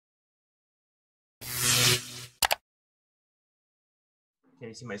Can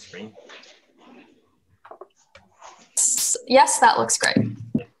you see my screen? Yes, that looks great.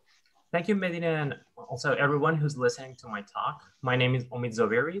 Yeah. Thank you, Madineh, and also everyone who's listening to my talk. My name is Omid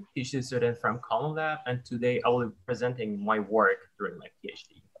Zobeiri, PhD student from Common Lab, and today I will be presenting my work during my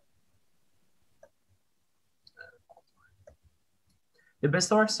PhD. The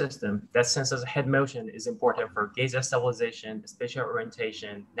vestibular system that senses head motion is important for gaze stabilization, spatial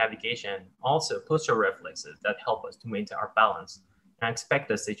orientation, navigation, also postural reflexes that help us to maintain our balance and expect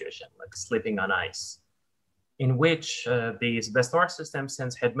a situation like slipping on ice, in which these vestibular system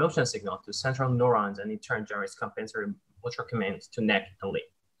sends head motion signal to central neurons and in turn generates compensatory motor commands to neck and limb.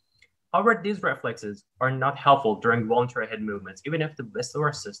 However, these reflexes are not helpful during voluntary head movements, even if the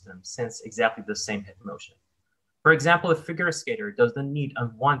vestibular system sends exactly the same head motion. For example, a figure skater doesn't need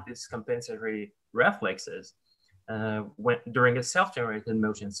and want these compensatory reflexes during a self-generated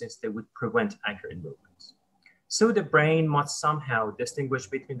motion, since they would prevent accurate movements. So the brain must somehow distinguish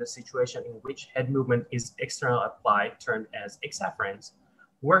between the situation in which head movement is externally applied, termed as exafference,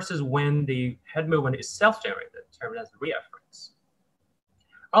 versus when the head movement is self-generated, termed as reafference.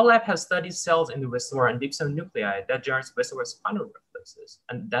 Our lab has studied cells in the vestibular and deep zone nuclei that generates vestibular-spinal reflexes,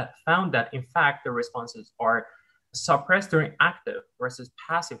 and that found that in fact the responses are suppressed during active versus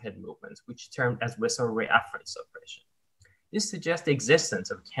passive head movements, which termed as vestibular reafference suppression. This suggests the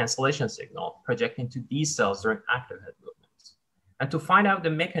existence of a cancellation signal projecting to these cells during active head movements. And to find out the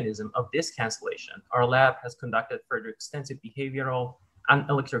mechanism of this cancellation, our lab has conducted further extensive behavioral and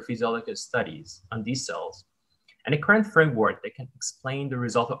electrophysiological studies on these cells. And the current framework that can explain the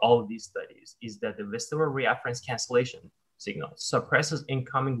result of all of these studies is that the vestibular reafference cancellation signal suppresses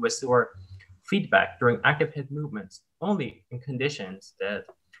incoming vestibular feedback during active head movements only in conditions that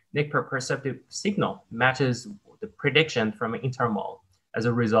the perceptive signal matches the prediction from an intermol as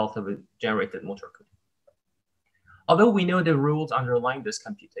a result of a generated motor command. Although we know the rules underlying this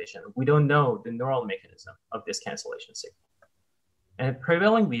computation, we don't know the neural mechanism of this cancellation signal. And a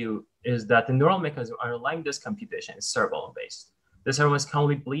prevailing view is that the neural mechanism underlying this computation is cerebellum-based. The cerebellum is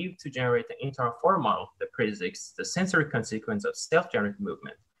commonly believed to generate an internal form model that predicts the sensory consequence of self-generated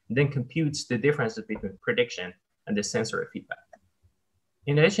movement, and then computes the differences between prediction and the sensory feedback.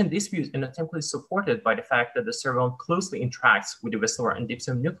 In addition, this view is inattemptedly supported by the fact that the cerebellum closely interacts with the vestibular and deep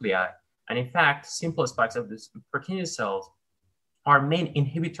zone nuclei, and in fact, simple spikes of these Purkinje cells are main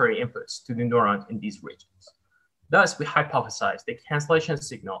inhibitory inputs to the neurons in these regions. Thus, we hypothesize the cancellation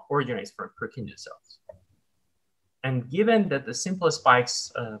signal originates from Purkinje cells. And given that the simple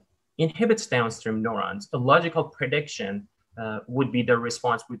spikes inhibits downstream neurons, a logical prediction would be the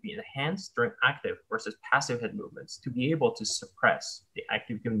response would be enhanced during active versus passive head movements to be able to suppress the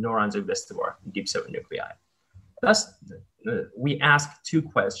activity of neurons of vestibular and deep zone nuclei. Thus, we ask two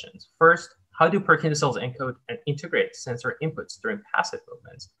questions. First, how do Purkinje cells encode and integrate sensory inputs during passive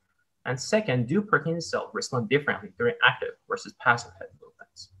movements? And second, do Purkinje cells respond differently during active versus passive head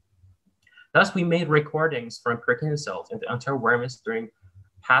movements? Thus, we made recordings from Purkinje cells in the anterior vermis during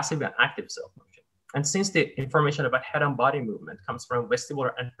passive and active self motion. And since the information about head-on body movement comes from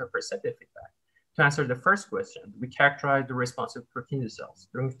vestibular and perceptive feedback, to answer the first question, we characterize the response of Purkinje cells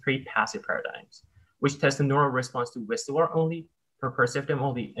during three passive paradigms, which test the neural response to vestibular only, perceptive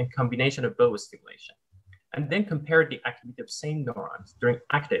only, and combination of both stimulation. And then compare the activity of same neurons during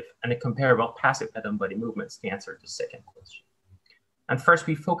active and a comparable passive head-on body movements to answer the second question. And first,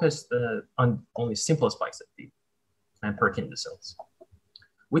 we focused on only simple spikes of deep and Purkinje cells.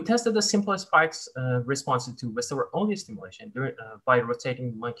 We tested the simple spikes responses to vestibular only stimulation by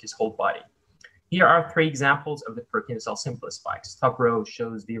rotating the monkey's whole body. Here are three examples of the Purkinje cell simple spikes. Top row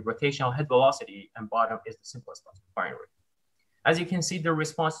shows the rotational head velocity, and bottom is the simple spike firing rate. As you can see, the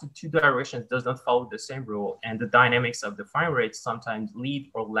response to two directions does not follow the same rule, and the dynamics of the firing rate sometimes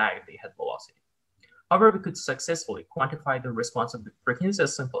lead or lag the head velocity. However, we could successfully quantify the response of the Purkinje cell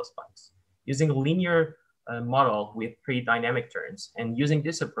simple spikes using a linear model with pre-dynamic terms. And using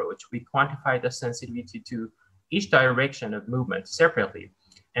this approach, we quantify the sensitivity to each direction of movement separately,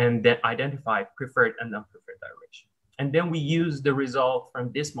 and then identify preferred and non-preferred direction. And then we use the result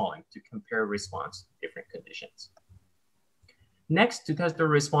from this modeling to compare response to different conditions. Next, to test the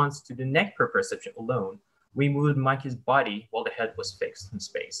response to the neck perception alone, we moved monkey's body while the head was fixed in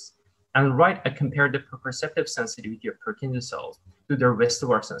space. And right, I compared the perceptive sensitivity of Purkinje cells to their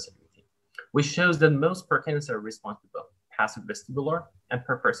vestibular sensitivity, which shows that most Purkinje cells respond to both passive vestibular and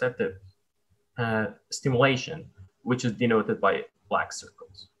perceptive stimulation, which is denoted by black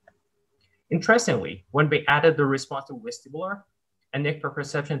circles. Interestingly, when we added the response to vestibular and neck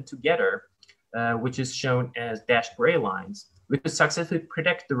perception together, which is shown as dashed gray lines, we could successfully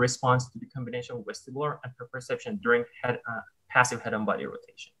predict the response to the combination of vestibular and perception during passive head and body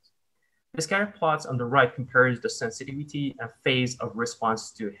rotations. The scatter plots on the right compares the sensitivity and phase of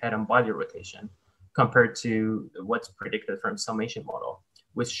response to head and body rotation compared to what's predicted from summation model,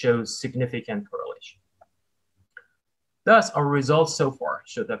 which shows significant correlation. Thus, our results so far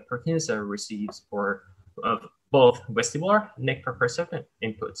show that Purkinje receives for both vestibular and neck proprioceptive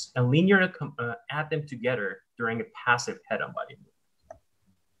inputs and linearly add them together during a passive head and body movement.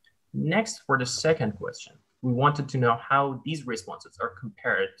 Next, for the second question, we wanted to know how these responses are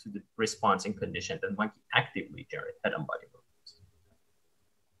compared to the response in condition that monkey actively generate head and body movements.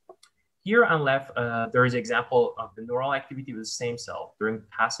 Here on left, there is an example of the neural activity with the same cell during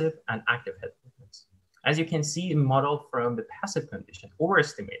passive and active head movements. As you can see, a model from the passive condition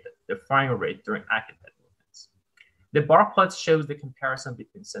overestimated the firing rate during active head movements. The bar plot shows the comparison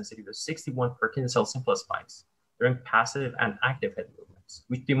between sensitivity of 61 Purkinje cell simple spikes during passive and active head movements,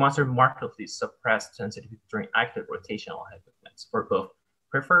 which demonstrate markedly suppressed sensitivity during active rotational head movements for both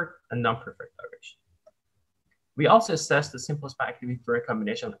preferred and non-preferred direction. We also assessed the simple spike activity through a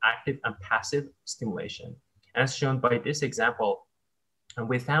combination of active and passive stimulation. As shown by this example, and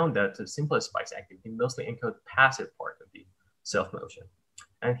we found that the simple spikes activity mostly encode passive part of the self-motion.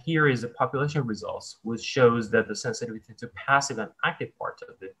 And here is the population results, which shows that the sensitivity to passive and active parts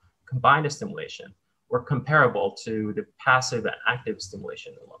of the combined stimulation were comparable to the passive and active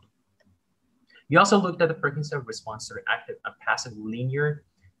stimulation alone. We also looked at the Purkinje response to active and passive linear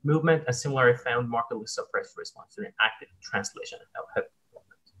movement, and similarly found markedly suppressed response to active translation of head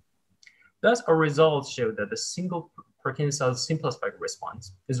movement. Thus, our results show that the single Purkinje cell simple spike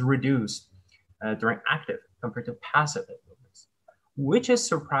response is reduced during active compared to passive head movements, which is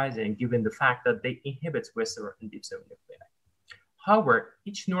surprising given the fact that they inhibit VSR and deep cell nuclei. However,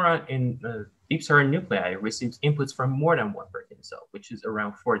 each neuron in deep cell nuclei receives inputs from more than one Purkinje cell, which is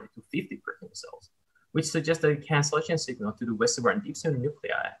around 40 to 50 Purkinje cells, which suggests that the cancellation signal to the vestibular and deep cell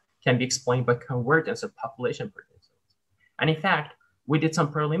nuclei can be explained by convergence of population Purkinje cells. And in fact, we did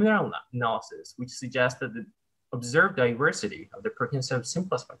some preliminary analysis, which suggests that the observed diversity of the Purkinje cell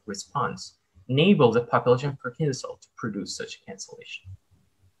simple spike response enables the population Purkinje cell to produce such cancellation.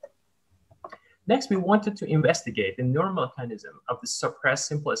 Next, we wanted to investigate the neural mechanism of the suppressed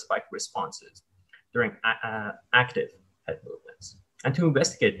simple spike responses during active head movements. And to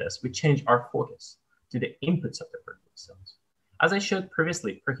investigate this, we changed our focus to the inputs of the Purkinje cells. As I showed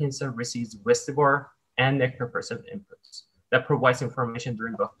previously, Purkinje cell receives vestibular and neck proprioceptive inputs that provides information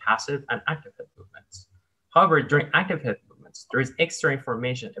during both passive and active head movements. However, during active head movements, there is extra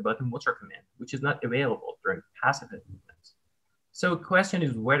information about the motor command, which is not available during passive head movements. So the question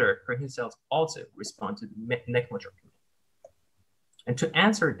is whether Purkinje cells also respond to the neck motor command. And to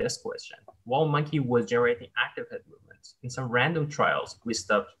answer this question, while monkey was generating active head movements, in some random trials, we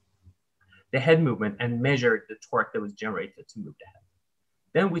stopped the head movement and measured the torque that was generated to move the head.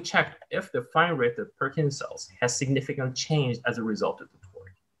 Then we checked if the firing rate of Purkinje cells has significantly changed as a result of the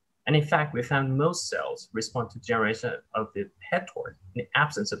torque. And in fact, we found most cells respond to generation of the head torque in the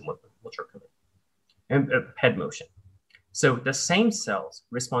absence of motor command and head motion. So the same cells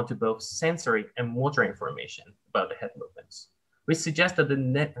respond to both sensory and motor information about the head movements, which suggests that the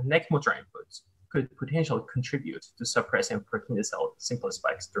neck motor inputs could potentially contribute to suppressing Purkinje cell simple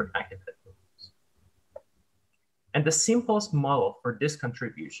spikes during active head movements. And the simplest model for this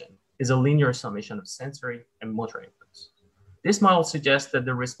contribution is a linear summation of sensory and motor inputs. This model suggests that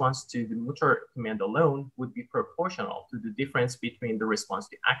the response to the motor command alone would be proportional to the difference between the response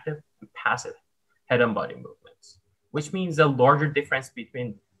to active and passive head and body movements, which means a larger difference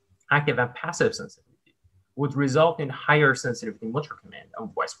between active and passive sensitivity would result in higher sensitivity motor command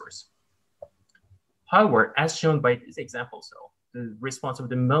and vice versa. However, as shown by this example cell, the response of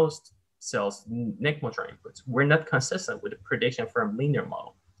the most cells' neck motor inputs were not consistent with the prediction from linear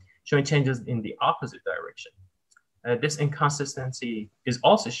model, showing changes in the opposite direction. This inconsistency is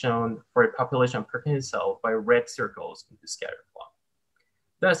also shown for a population of Purkinje cell by red circles in the scatter plot.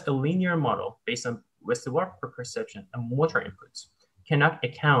 Thus, a linear model based on vestibular perception and motor inputs cannot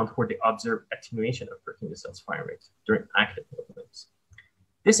account for the observed attenuation of Purkinje cells firing rate during active movements.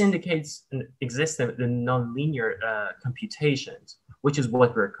 This indicates an existence of the nonlinear computations, which is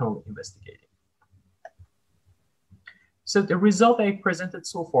what we're currently investigating. So the results I presented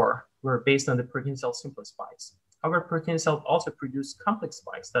so far were based on the Purkinje cell simple spikes. However, Purkinje cells also produce complex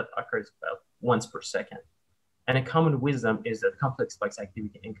spikes that occurs about once per second. And a common wisdom is that complex spikes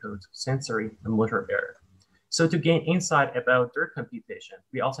activity encodes sensory and motor barrier. So to gain insight about their computation,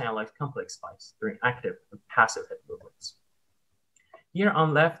 we also analyze complex spikes during active and passive head movements. Here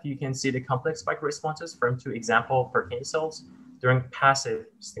on left, you can see the complex spike responses from two example Purkinje cells during passive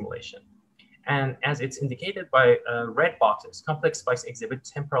stimulation. And as it's indicated by red boxes, complex spikes exhibit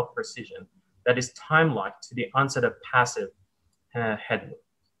temporal precision that is time-locked to the onset of passive head movement.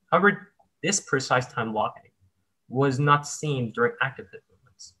 However, this precise time locking was not seen during active head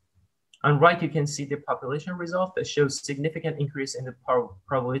movements. On right, you can see the population result that shows significant increase in the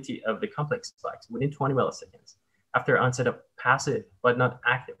probability of the complex spikes within 20 milliseconds after onset of passive but not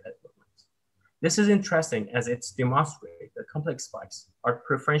active head movements. This is interesting as it's demonstrated that complex spikes are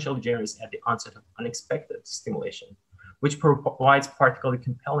preferentially generous at the onset of unexpected stimulation, which provides particularly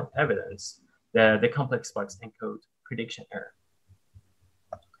compelling evidence that the complex spikes encode prediction error.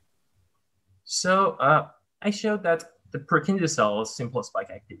 So I showed that the Purkinje cell's simple spike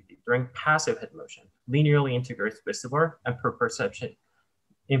activity during passive head motion linearly integrates vestibular and perception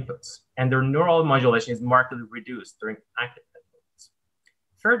inputs, and their neural modulation is markedly reduced during active head movements.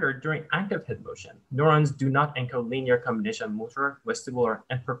 Further, during active head motion, neurons do not encode linear combination of motor, vestibular,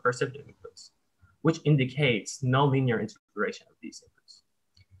 and perceptive inputs, which indicates nonlinear integration of these inputs.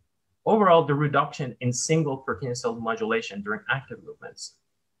 Overall, the reduction in single Purkinje cell modulation during active movements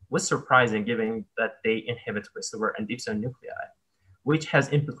was surprising given that they inhibit vestibular and deep zone nuclei, which has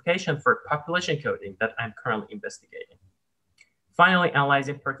implication for population coding that I'm currently investigating. Finally,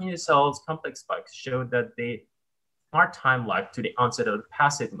 analyzing Purkinje cells complex spikes showed that they are time-locked to the onset of the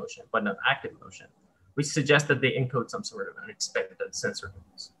passive motion, but not active motion, which suggests that they encode some sort of unexpected sensor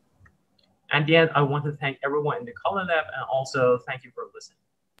inputs. At the end, I want to thank everyone in the Colin Lab and also thank you for listening.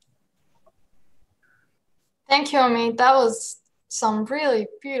 Thank you, Omid. That was some really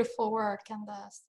beautiful work, and